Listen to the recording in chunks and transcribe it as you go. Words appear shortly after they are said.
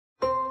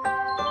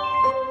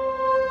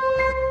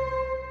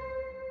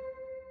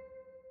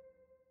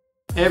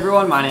Hey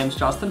everyone, my name is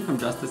Justin from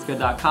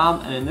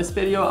justisgood.com, and in this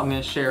video I'm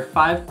going to share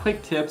 5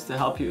 quick tips to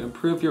help you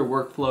improve your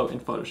workflow in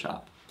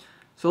Photoshop.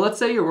 So let's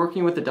say you're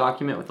working with a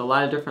document with a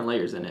lot of different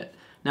layers in it.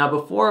 Now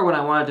before, when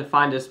I wanted to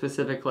find a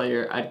specific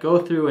layer, I'd go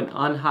through and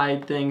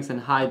unhide things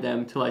and hide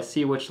them till I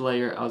see which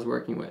layer I was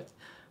working with.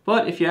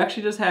 But if you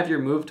actually just have your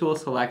move tool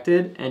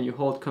selected and you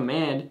hold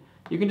command,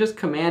 you can just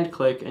command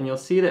click and you'll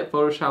see that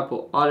Photoshop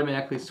will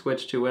automatically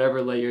switch to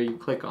whatever layer you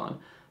click on.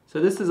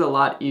 So this is a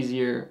lot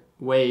easier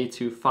way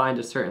to find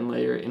a certain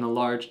layer in a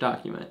large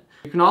document.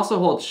 You can also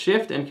hold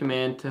shift and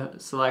command to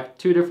select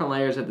 2 different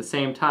layers at the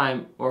same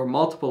time, or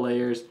multiple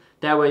layers.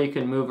 That way you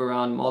can move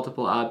around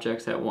multiple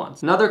objects at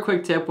once. Another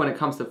quick tip when it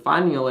comes to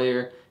finding a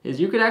layer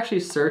is you could actually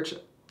search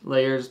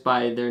layers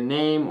by their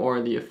name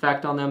or the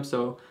effect on them.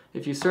 So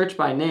if you search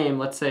by name,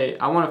 let's say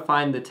I want to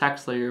find the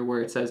text layer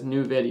where it says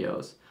new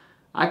videos.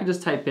 I can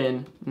just type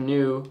in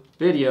new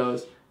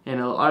videos and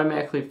it'll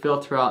automatically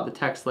filter out the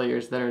text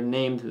layers that are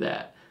named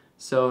that.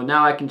 So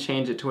now I can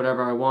change it to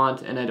whatever I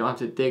want and I don't have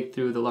to dig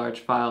through the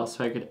large file,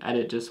 so I could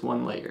edit just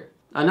one layer.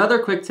 Another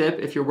quick tip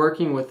if you're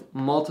working with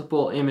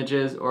multiple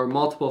images or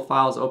multiple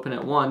files open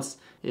at once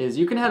is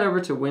you can head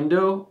over to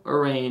Window,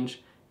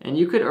 Arrange, and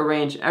you could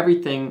arrange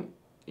everything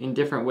in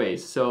different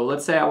ways. So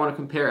let's say I want to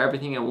compare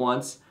everything at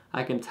once.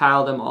 I can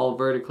tile them all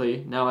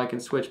vertically. Now I can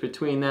switch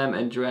between them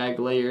and drag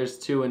layers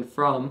to and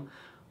from.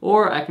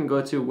 Or I can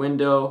go to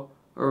Window,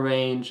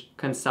 Arrange,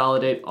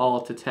 Consolidate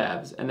All to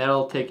tabs, and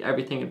that'll take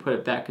everything and put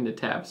it back into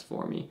tabs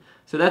for me.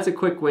 So that's a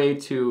quick way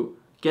to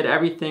get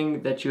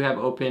everything that you have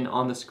open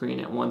on the screen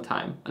at one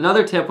time.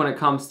 Another tip when it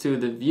comes to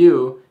the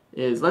view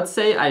is, let's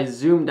say I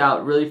zoomed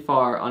out really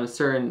far on a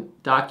certain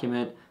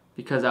document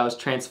because I was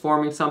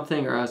transforming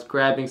something or I was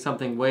grabbing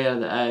something way out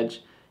of the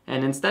edge,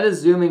 and instead of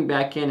zooming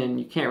back in and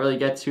you can't really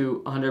get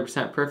to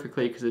 100%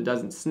 perfectly because it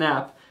doesn't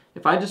snap,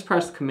 if I just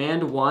press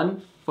Command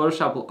 1,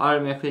 Photoshop will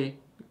automatically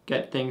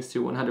get things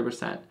to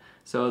 100%.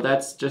 So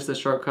that's just a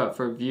shortcut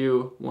for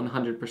view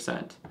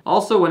 100%.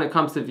 Also, when it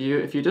comes to view,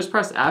 if you just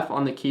press F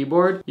on the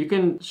keyboard, you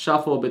can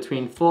shuffle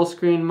between full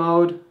screen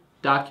mode,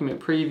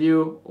 document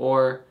preview,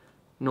 or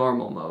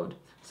normal mode.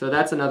 So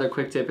that's another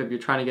quick tip if you're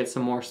trying to get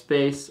some more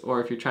space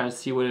or if you're trying to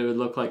see what it would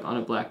look like on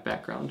a black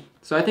background.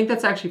 So I think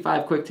that's actually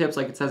 5 quick tips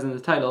like it says in the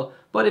title,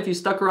 but if you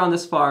stuck around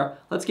this far,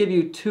 let's give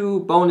you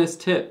 2 bonus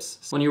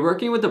tips. When you're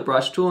working with the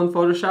brush tool in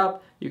Photoshop,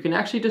 you can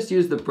actually just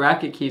use the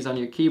bracket keys on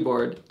your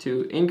keyboard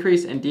to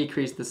increase and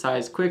decrease the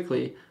size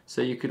quickly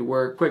so you could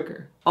work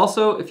quicker.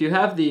 Also, if you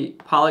have the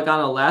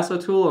polygonal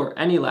lasso tool or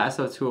any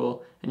lasso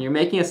tool and you're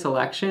making a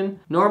selection,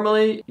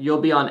 normally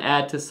you'll be on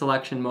add to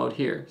selection mode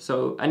here.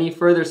 So any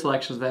further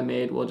selections that I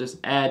made will just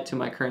add to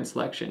my current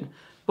selection.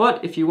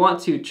 But if you want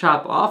to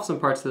chop off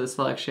some parts of the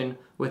selection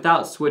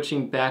without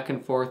switching back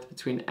and forth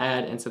between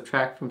add and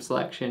subtract from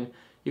selection,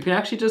 you can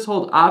actually just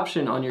hold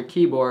Option on your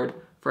keyboard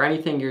for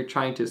anything you're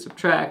trying to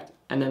subtract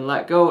and then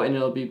let go and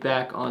it'll be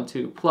back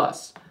onto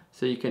plus.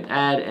 So you can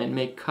add and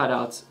make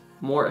cutouts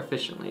more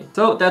efficiently.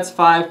 So that's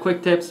 5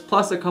 quick tips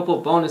plus a couple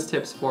bonus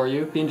tips for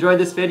you. If you enjoyed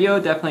this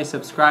video, definitely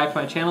subscribe to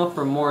my channel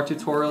for more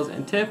tutorials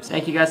and tips.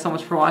 Thank you guys so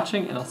much for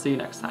watching, and I'll see you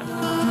next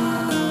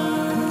time.